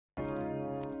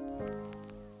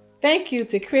Thank you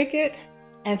to Cricket,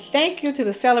 and thank you to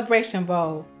the Celebration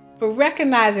Bowl for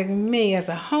recognizing me as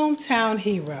a hometown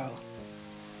hero.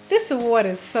 This award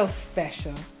is so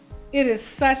special. It is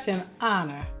such an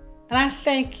honor, and I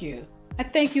thank you. I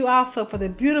thank you also for the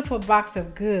beautiful box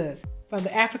of goods from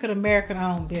the African American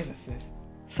owned businesses.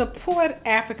 Support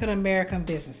African American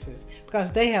businesses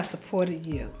because they have supported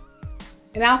you.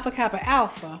 In Alpha Kappa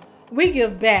Alpha, we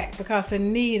give back because the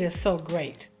need is so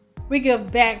great. We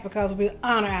give back because we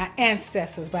honor our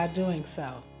ancestors by doing so.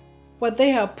 What they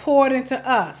have poured into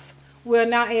us, we are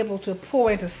now able to pour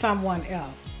into someone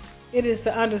else. It is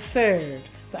the underserved,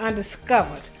 the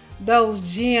undiscovered,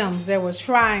 those gems that we're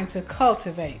trying to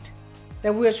cultivate,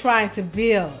 that we're trying to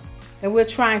build, that we're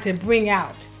trying to bring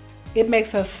out. It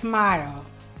makes us smile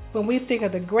when we think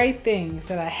of the great things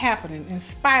that are happening in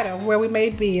spite of where we may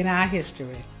be in our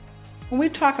history. When we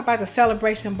talk about the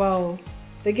Celebration Bowl,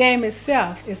 the game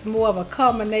itself is more of a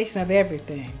culmination of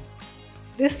everything.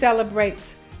 This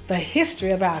celebrates the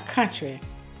history of our country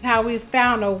and how we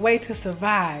found a way to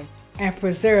survive and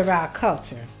preserve our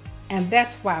culture. And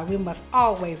that's why we must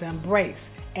always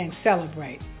embrace and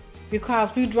celebrate,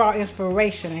 because we draw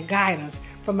inspiration and guidance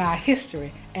from our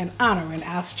history and honoring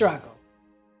our struggle.